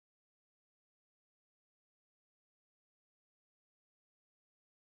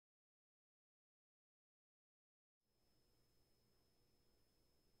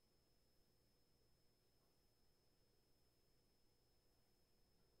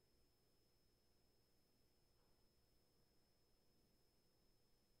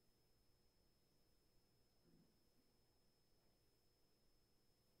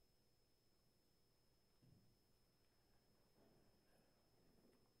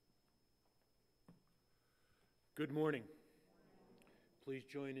Good morning. Please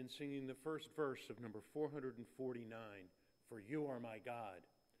join in singing the first verse of number 449, For You Are My God.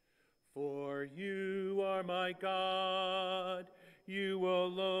 For you are my God, you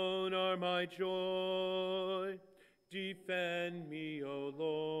alone are my joy. Defend me, O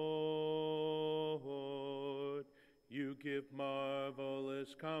Lord. You give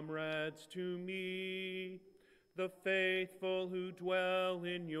marvelous comrades to me, the faithful who dwell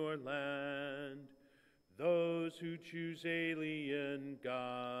in your land. Those who choose alien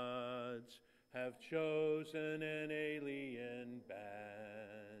gods have chosen an alien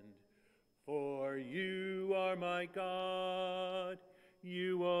band. For you are my God,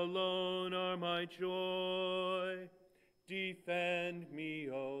 you alone are my joy. Defend me,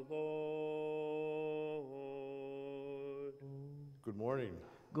 O Lord. Good morning.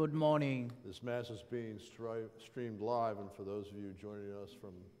 Good morning. This Mass is being streamed live, and for those of you joining us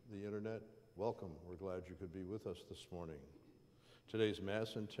from the internet, welcome. We're glad you could be with us this morning. Today's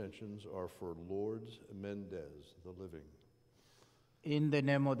Mass intentions are for Lourdes Mendez, the living. In the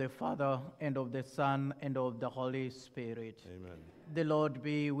name of the Father, and of the Son, and of the Holy Spirit. Amen. The Lord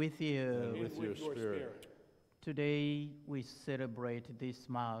be with you. And with your spirit. Today we celebrate this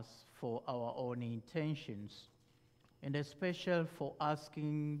Mass for our own intentions, and especially for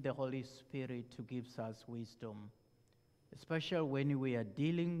asking the Holy Spirit to give us wisdom, especially when we are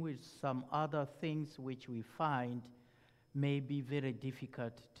dealing with some other things which we find may be very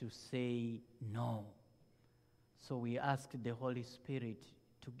difficult to say no. So we ask the Holy Spirit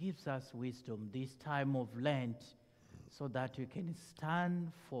to give us wisdom this time of Lent so that we can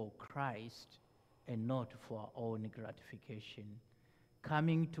stand for Christ and not for our own gratification.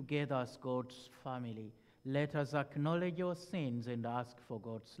 Coming together as God's family, let us acknowledge our sins and ask for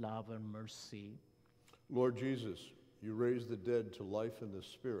God's love and mercy. Lord Jesus, you raise the dead to life in the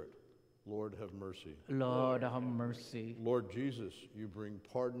Spirit. Lord, have mercy. Lord, have mercy. Lord Jesus, you bring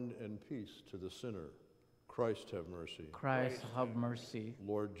pardon and peace to the sinner. Christ, have mercy. Christ, have mercy.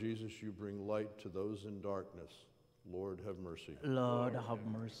 Lord Jesus, you bring light to those in darkness. Lord, have mercy. Lord, have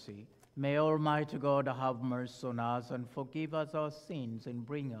mercy. May Almighty God have mercy on us and forgive us our sins and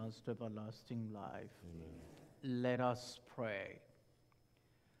bring us to everlasting life. Amen. Let us pray.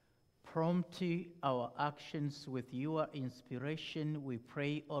 Prompt our actions with your inspiration, we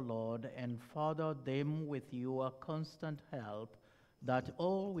pray, O Lord, and further them with your constant help, that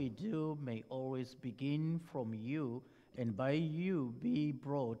all we do may always begin from you and by you be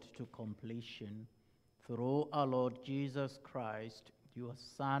brought to completion. Through our Lord Jesus Christ, your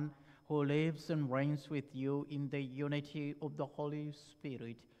Son, who lives and reigns with you in the unity of the Holy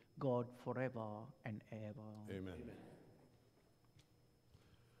Spirit, God forever and ever. Amen. Amen.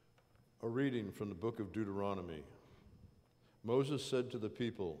 A reading from the book of Deuteronomy. Moses said to the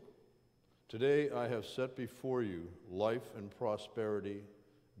people, "Today I have set before you life and prosperity,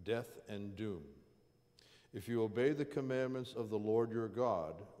 death and doom. If you obey the commandments of the Lord your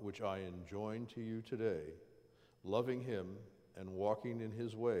God, which I enjoin to you today, loving him and walking in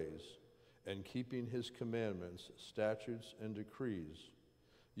his ways, and keeping his commandments, statutes, and decrees,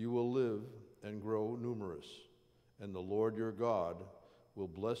 you will live and grow numerous, and the Lord your God will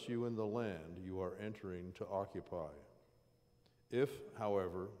bless you in the land you are entering to occupy. If,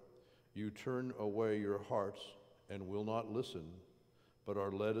 however, you turn away your hearts and will not listen, but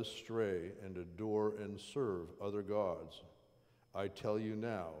are led astray and adore and serve other gods, I tell you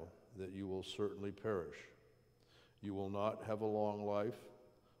now that you will certainly perish. You will not have a long life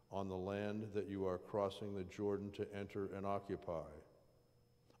on the land that you are crossing the Jordan to enter and occupy.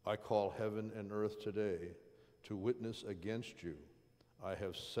 I call heaven and earth today to witness against you. I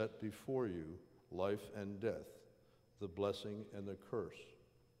have set before you life and death, the blessing and the curse.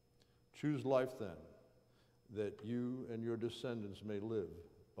 Choose life then, that you and your descendants may live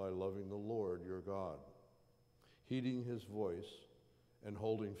by loving the Lord your God, heeding his voice and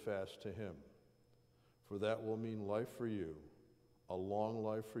holding fast to him. For that will mean life for you, a long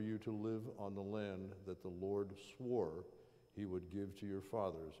life for you to live on the land that the Lord swore he would give to your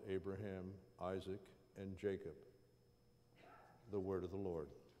fathers, Abraham, Isaac, and Jacob." The word of the Lord.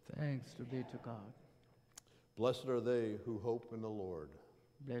 Thanks to be to God. Blessed are they who hope in the Lord.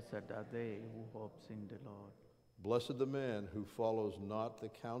 Blessed are they who hopes in the Lord. Blessed the man who follows not the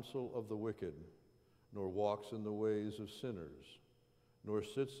counsel of the wicked, nor walks in the ways of sinners, nor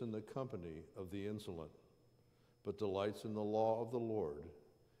sits in the company of the insolent, but delights in the law of the Lord,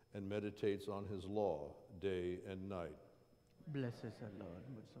 and meditates on his law day and night. Blessed is the Lord,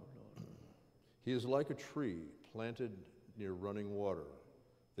 O Lord. He is like a tree planted near running water,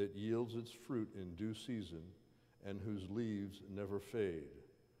 that yields its fruit in due season, and whose leaves never fade.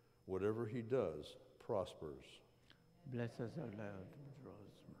 Whatever he does prospers. Bless us, O Lord.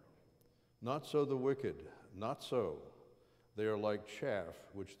 Not so the wicked, not so. They are like chaff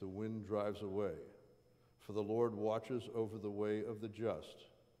which the wind drives away. For the Lord watches over the way of the just,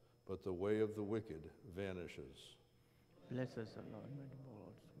 but the way of the wicked vanishes. Bless us, O Lord.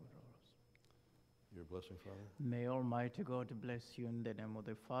 Your blessing, Father. May Almighty God bless you in the name of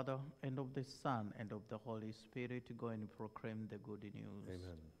the Father, and of the Son, and of the Holy Spirit. Go and proclaim the good news.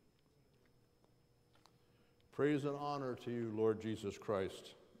 Amen. Praise and honor to you, Lord Jesus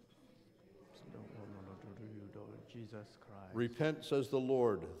Christ. Jesus Christ. Repent, says the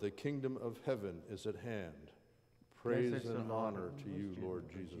Lord, the kingdom of heaven is at hand. Praise Blessed and the Lord, honor to you, Lord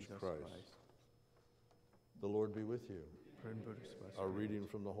Jesus Christ. The Lord be with you. A reading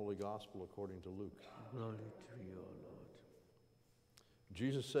from the Holy Gospel according to Luke. Glory to you, O Lord.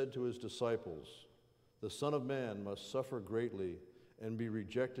 Jesus said to his disciples, "The Son of Man must suffer greatly and be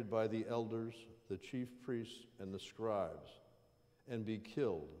rejected by the elders, the chief priests, and the scribes, and be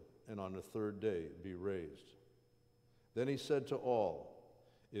killed, and on the third day be raised." Then he said to all,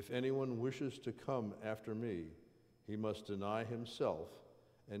 "If anyone wishes to come after me, he must deny himself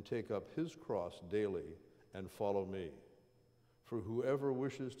and take up his cross daily and follow me. For whoever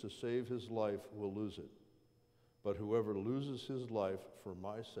wishes to save his life will lose it, but whoever loses his life for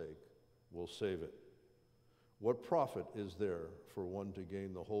my sake will save it. What profit is there for one to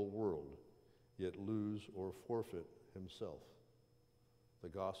gain the whole world, yet lose or forfeit himself?" The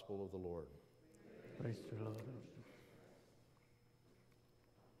Gospel of the Lord. Praise the Lord.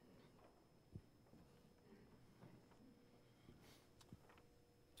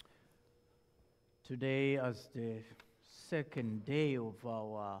 Today, as the second day of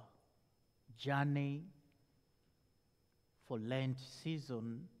our journey for Lent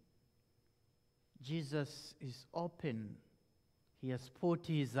season, Jesus is open. He has put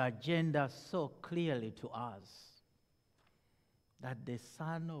his agenda so clearly to us that the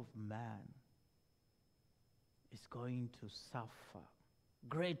Son of Man is going to suffer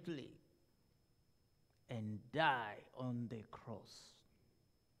greatly and die on the cross.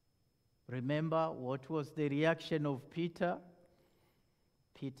 Remember what was the reaction of Peter?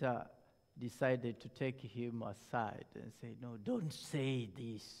 Peter decided to take him aside and say, "No, don't say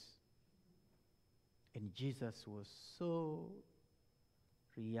this." And Jesus was so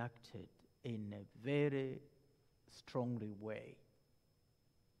reacted in a very strongly way.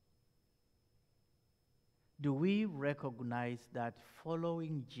 Do we recognize that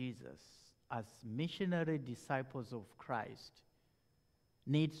following Jesus as missionary disciples of Christ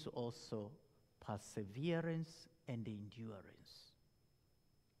needs also perseverance and endurance?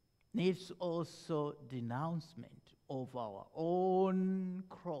 Needs also denouncement of our own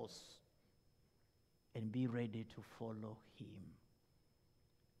cross and be ready to follow him.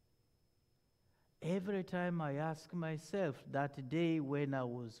 Every time I ask myself, that day when I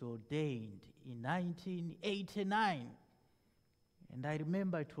was ordained in 1989, and I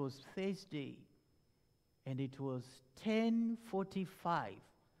remember it was Thursday, and it was 10:45.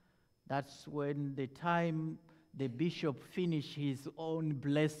 That's when the time the bishop finished his own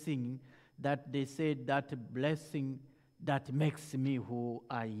blessing, that they said that blessing that makes me who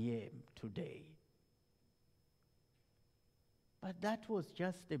I am today. But that was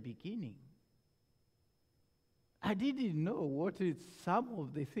just the beginning. I didn't know what is some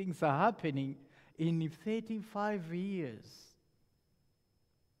of the things are happening in 35 years.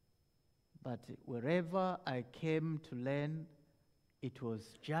 But wherever I came to learn, it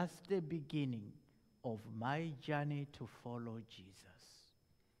was just the beginning of my journey to follow Jesus.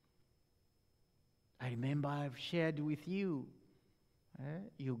 I remember I've shared with you,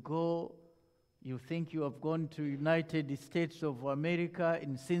 you think you have gone to United States of America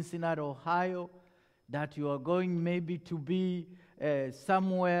in Cincinnati, Ohio, that you are going maybe to be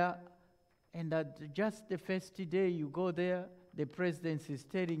somewhere, and that just the first day you go there, the president is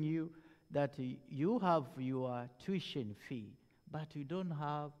telling you that you have your tuition fee, but you don't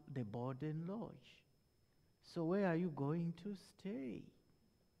have the board and lodge. So where are you going to stay?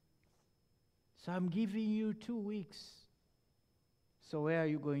 So I'm giving you 2 weeks. So where are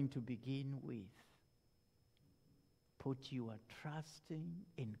you going to begin with? Put your trusting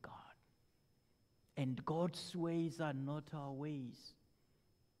in God. And God's ways are not our ways.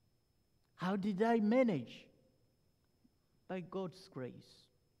 How did I manage? By God's grace.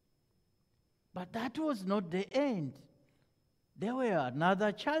 But that was not the end. There were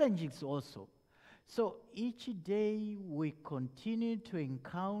another challenges also. So each day we continue to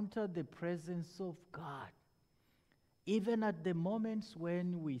encounter the presence of God. Even at the moments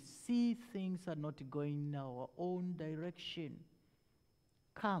when we see things are not going in our own direction,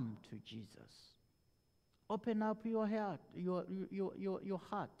 come to Jesus. Open up your heart, your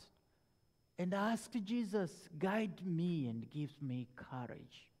heart, and ask Jesus, guide me and give me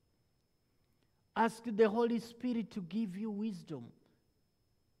courage. Ask the Holy Spirit to give you wisdom.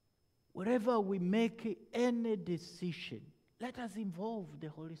 Wherever we make any decision, let us involve the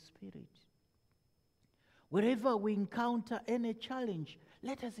Holy Spirit. Wherever we encounter any challenge,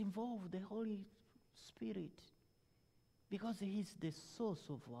 let us involve the Holy Spirit, because He is the source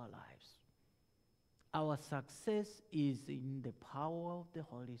of our lives. Our success is in the power of the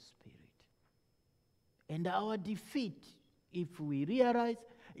Holy Spirit. And our defeat, if we realize,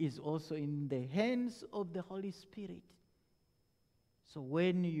 is also in the hands of the Holy Spirit. So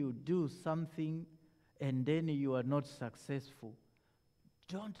when you do something and then you are not successful,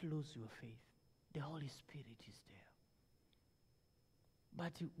 don't lose your faith. The Holy Spirit is there.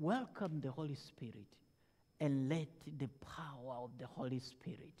 But welcome the Holy Spirit and let the power of the Holy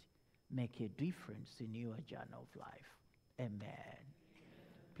Spirit make a difference in your journey of life. Amen.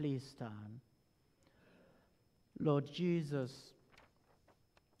 Please stand. Lord Jesus,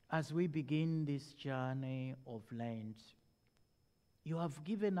 as we begin this journey of Lent, you have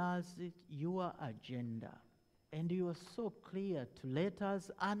given us your agenda, and you are so clear to let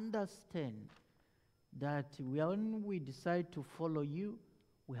us understand that when we decide to follow you,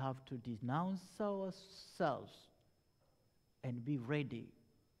 we have to denounce ourselves and be ready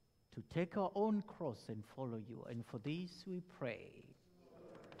to take our own cross and follow you. And for this we pray.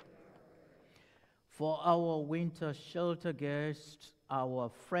 For our winter shelter guests, our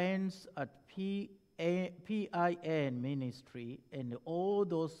friends at PIN Ministry, and all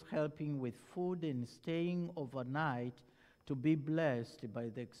those helping with food and staying overnight, to be blessed by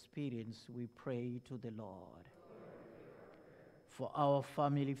the experience, we pray to the Lord. For our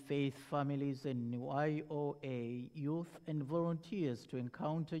family, faith families, and YOA, youth and volunteers to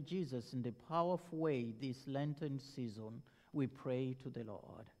encounter Jesus in the powerful way this Lenten season, we pray to the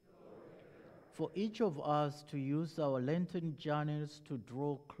Lord. For each of us to use our Lenten journeys to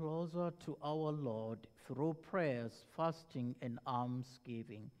draw closer to our Lord through prayers, fasting, and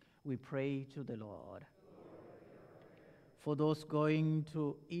almsgiving, we pray to the Lord. For those going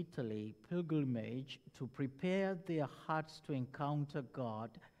to Italy pilgrimage to prepare their hearts to encounter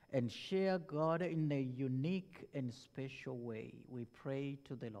God and share God in a unique and special way, we pray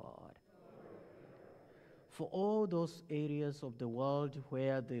to the Lord. For all those areas of the world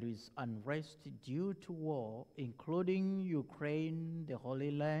where there is unrest due to war, including Ukraine, the Holy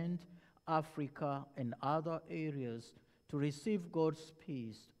Land, Africa, and other areas, to receive God's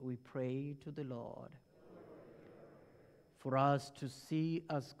peace, we pray to the Lord. For us to see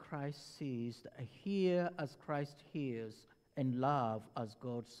as Christ sees, hear as Christ hears, and love as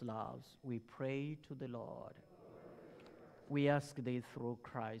God loves, we pray to the Lord. We ask thee through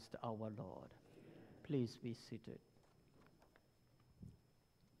Christ our Lord. Please be seated.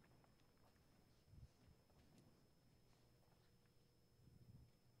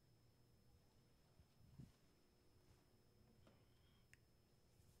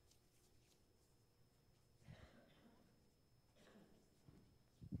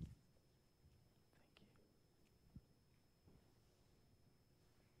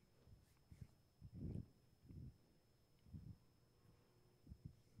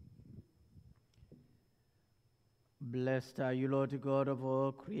 Blessed are you, Lord God of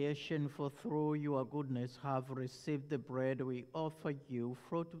all creation, for through your goodness have received the bread we offer you,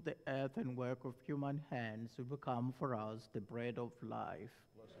 fruit of the earth and work of human hands, who become for us the bread of life.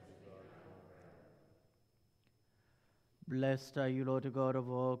 Blessed are you, Lord God of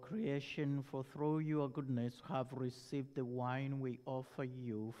all creation, for through your goodness have received the wine we offer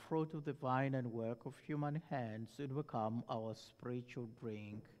you, fruit of the vine and work of human hands, who become our spiritual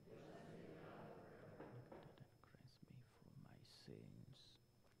drink.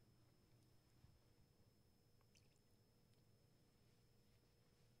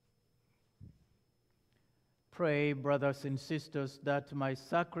 Pray, brothers and sisters, that my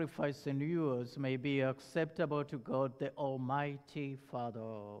sacrifice and yours may be acceptable to God the Almighty Father.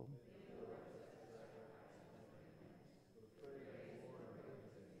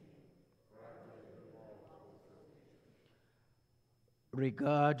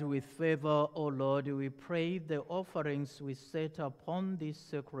 Regard with favor, O Lord, we pray, the offerings we set upon this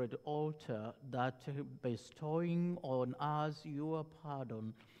sacred altar, that bestowing on us your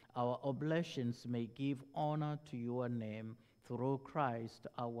pardon, our oblations may give honor to your name, through Christ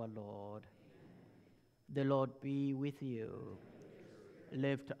our Lord. The Lord be with you.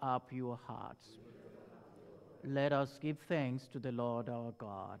 Lift up your hearts. Let us give thanks to the Lord our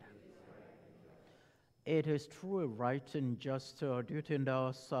God. It is truly right and just our duty and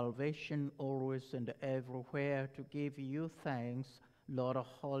our salvation always and everywhere to give you thanks, Lord,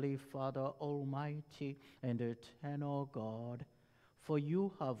 Holy Father, Almighty and eternal God, for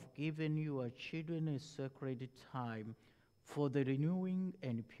you have given your children a sacred time for the renewing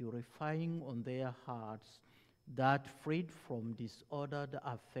and purifying on their hearts, that freed from disordered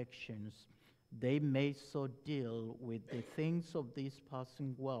affections, they may so deal with the things of this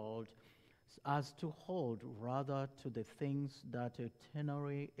passing world as to hold rather to the things that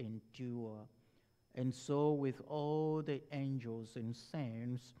eternally endure. And so, with all the angels and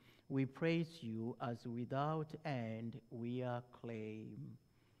saints, we praise you as without end we acclaim.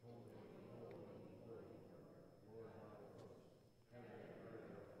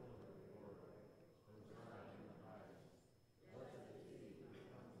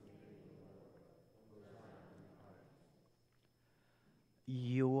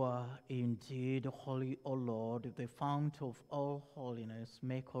 You are indeed holy, O Lord, the fount of all holiness.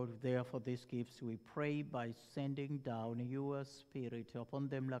 Make holy, therefore, these gifts, we pray, by sending down your Spirit upon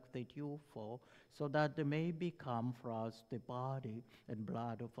them like the dewfall, so that they may become for us the body and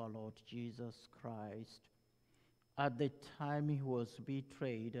blood of our Lord Jesus Christ. At the time he was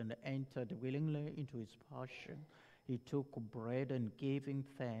betrayed and entered willingly into his passion, he took bread and giving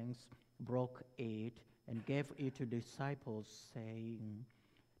thanks, broke it, and gave it to disciples, saying,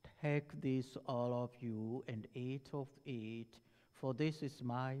 "Take this, all of you, and eat of it, for this is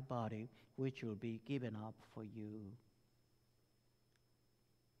my body, which will be given up for you."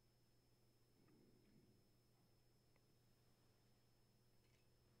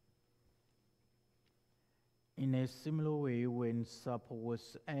 In a similar way, when supper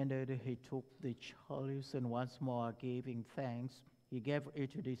was ended, he took the chalice, and once more giving thanks, he gave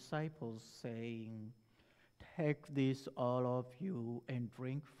it to disciples, saying, "Take this, all of you, and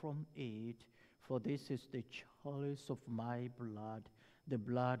drink from it, for this is the chalice of my blood, the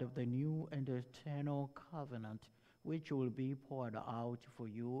blood of the new and eternal covenant, which will be poured out for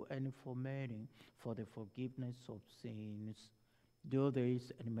you and for many for the forgiveness of sins. Do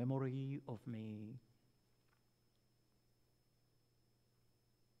this in memory of me."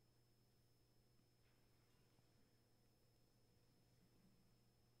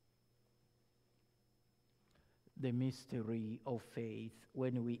 The mystery of faith.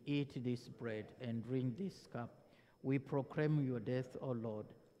 When we eat this bread and drink this cup, we proclaim your death, O Lord,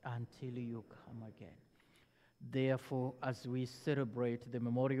 until you come again. Therefore, as we celebrate the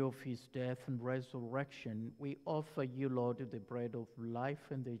memorial of his death and resurrection, we offer you, Lord, the bread of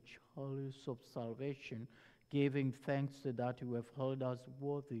life and the chalice of salvation, giving thanks that you have held us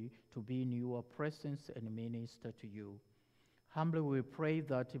worthy to be in your presence and minister to you. Humbly we pray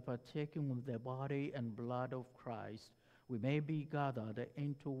that, partaking of the body and blood of Christ, we may be gathered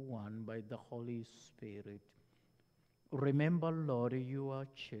into one by the Holy Spirit. Remember, Lord, your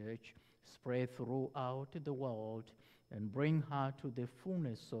church spread throughout the world, and bring her to the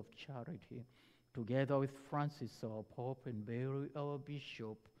fullness of charity, together with Francis, our Pope, and Mary, our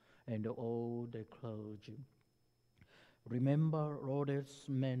Bishop, and all the clergy. Remember Rhodes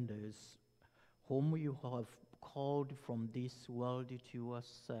Mendes, whom you have called from this world to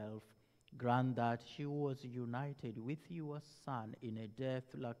yourself. Grant that she was united with your Son in a death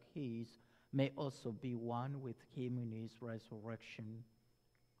like his, may also be one with him in his resurrection.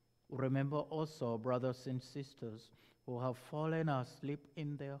 Remember also brothers and sisters who have fallen asleep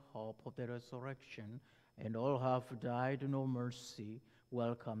in the hope of the resurrection, and all have died in no mercy.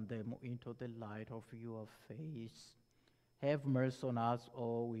 Welcome them into the light of your face. Have mercy on us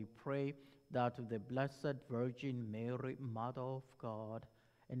all, we pray, that the Blessed Virgin Mary, Mother of God,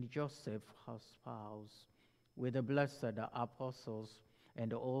 and Joseph, her spouse, with the blessed apostles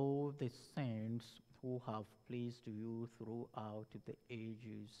and all the saints who have pleased you throughout the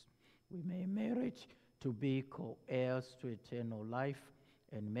ages, we may merit to be co-heirs to eternal life,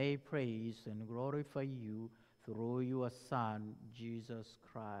 and may praise and glorify you through your Son, Jesus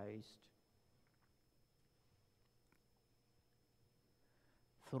Christ.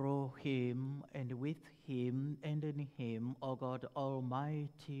 Through him, and with him, and in him, O God,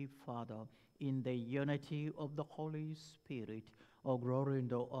 Almighty Father, in the unity of the Holy Spirit, all glory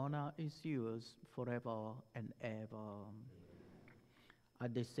and all honor is yours forever and ever.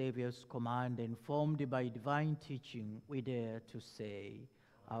 At the Savior's command, informed by divine teaching, we dare to say,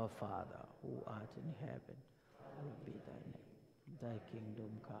 Our Father, who art in heaven, hallowed be thy name. Thy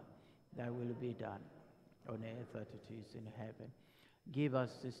kingdom come, thy will be done, on earth as it is in heaven. Give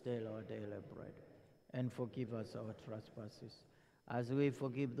us this day our daily bread, and forgive us our trespasses, as we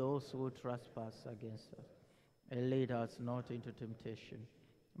forgive those who trespass against us. And lead us not into temptation,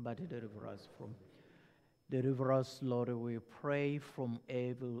 but deliver us from. Deliver us, Lord, we pray, from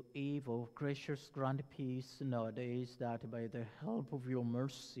evil. Gracious, grant peace in our days, that by the help of your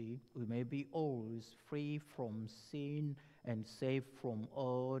mercy we may be always free from sin and safe from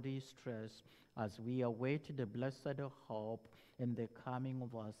all distress, as we await the blessed hope and the coming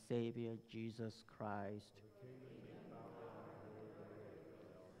of our Savior, Jesus Christ.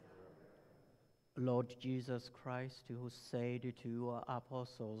 Lord Jesus Christ, who said to your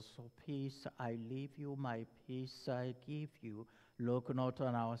apostles, "Peace I leave you, my peace I give you," look not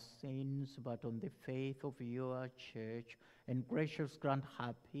on our sins, but on the faith of your church, and gracious grant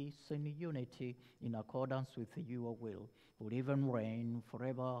her peace and unity in accordance with your will, who live and reign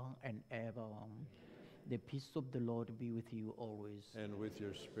forever and ever. The peace of the Lord be with you always. And with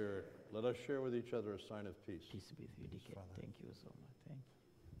your spirit. Let us share with each other a sign of peace. Peace be with you, Deacon. Thank you so much. Thank you.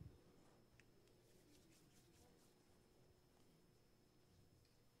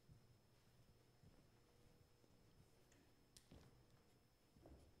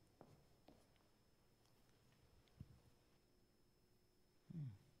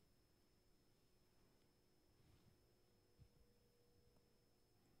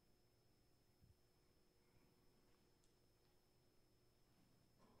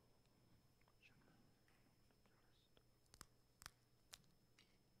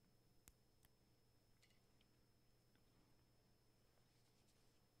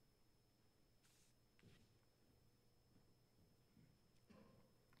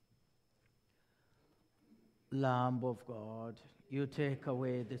 Lamb of God, you take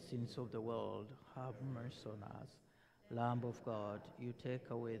away the sins of the world, have mercy on us. Lamb of God, you take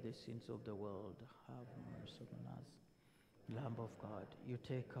away the sins of the world, have mercy on us. Lamb of God, you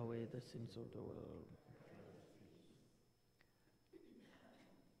take away the sins of the world.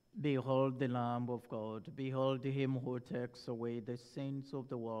 Behold the Lamb of God, behold him who takes away the sins of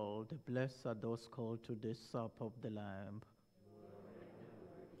the world. Blessed are those called to the supper of the Lamb.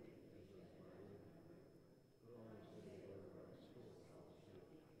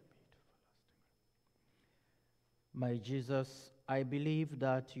 My Jesus, I believe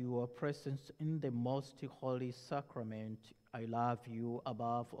that you are present in the most holy sacrament. I love you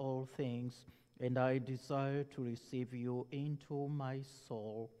above all things, and I desire to receive you into my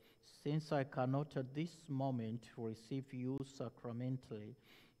soul. Since I cannot at this moment receive you sacramentally,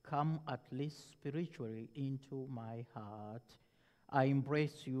 come at least spiritually into my heart. I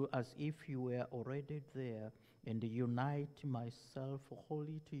embrace you as if you were already there, and unite myself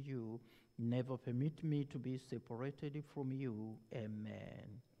wholly to you. Never permit me to be separated from you.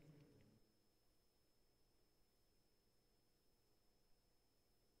 Amen.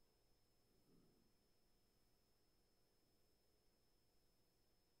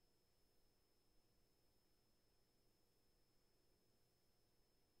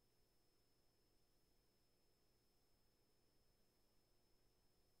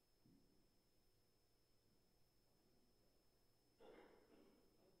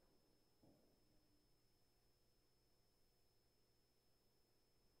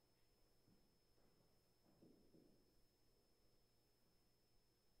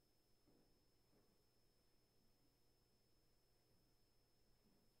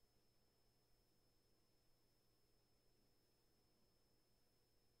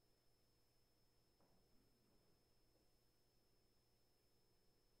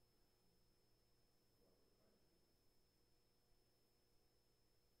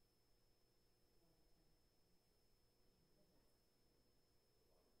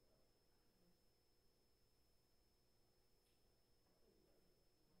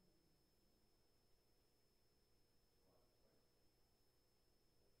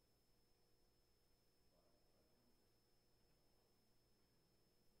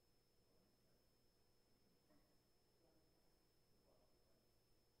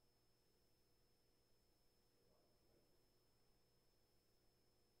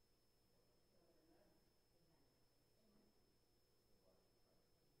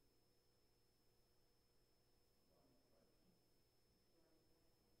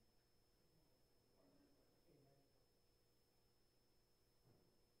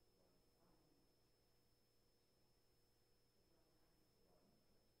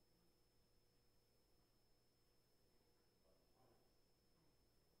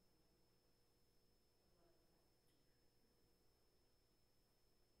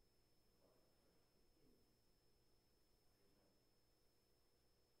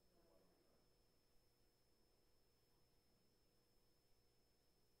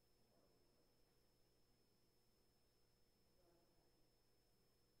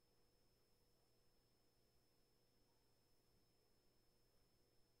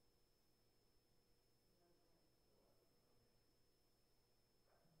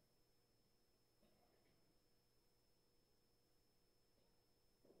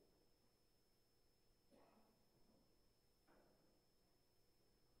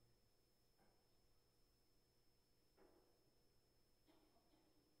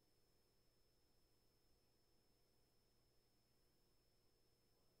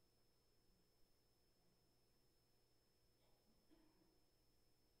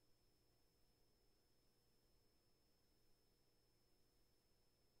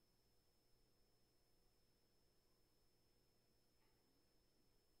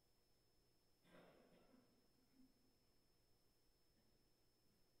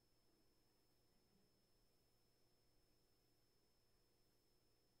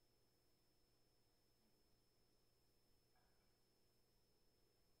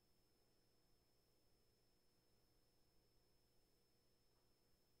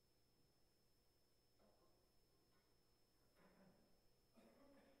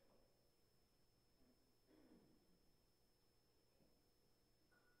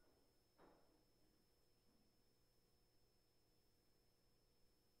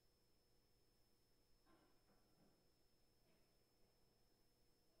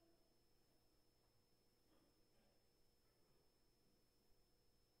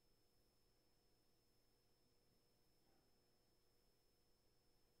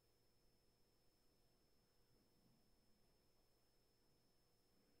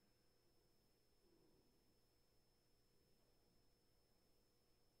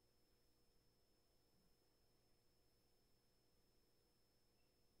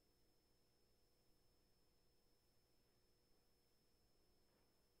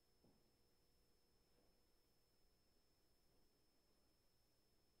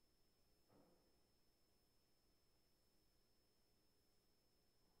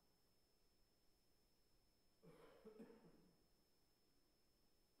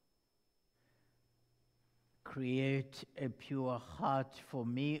 Create a pure heart for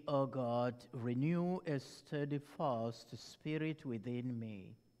me, O God. Renew a steadfast spirit within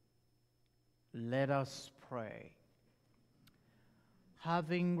me. Let us pray.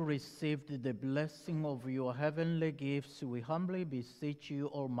 Having received the blessing of your heavenly gifts, we humbly beseech you,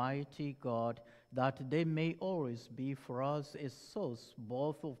 Almighty God, that they may always be for us a source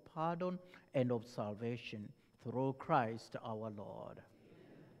both of pardon and of salvation, through Christ our Lord.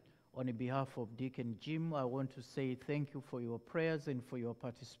 On behalf of Deacon Jim, I want to say thank you for your prayers and for your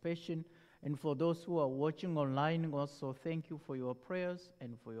participation. And for those who are watching online, also thank you for your prayers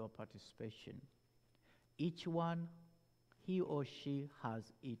and for your participation. Each one, he or she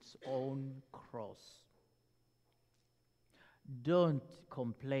has its own cross. Don't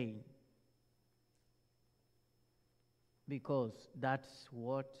complain, because that's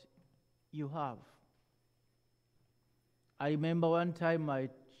what you have. I remember one time I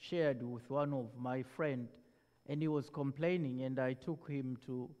shared with one of my friends, and he was complaining, and I took him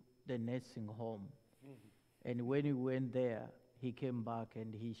to the nursing home. And when he went there, he came back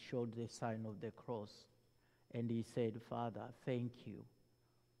and he showed the sign of the cross. And he said, Father, thank you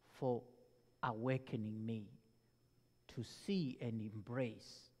for awakening me to see and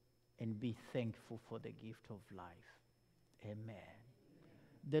embrace and be thankful for the gift of life. Amen.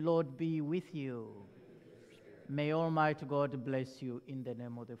 The Lord be with you. May Almighty God bless you in the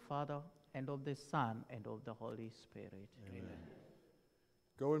name of the Father, and of the Son, and of the Holy Spirit. Amen.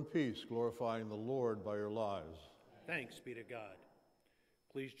 Go in peace, glorifying the Lord by your lives. Thanks be to God.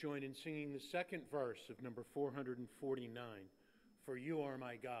 Please join in singing the second verse of number 449, For You Are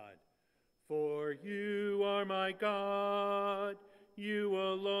My God. For you are my God, you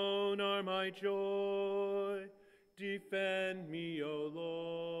alone are my joy. Defend me, O Lord.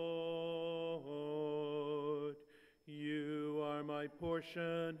 You are my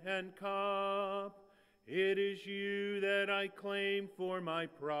portion and cup. It is you that I claim for my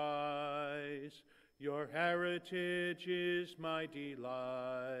prize. Your heritage is my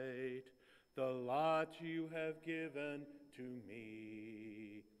delight, the lot you have given to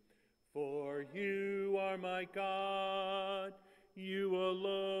me. For you are my God, you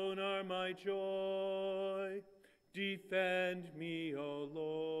alone are my joy. Defend me, O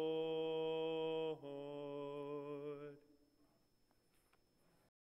Lord.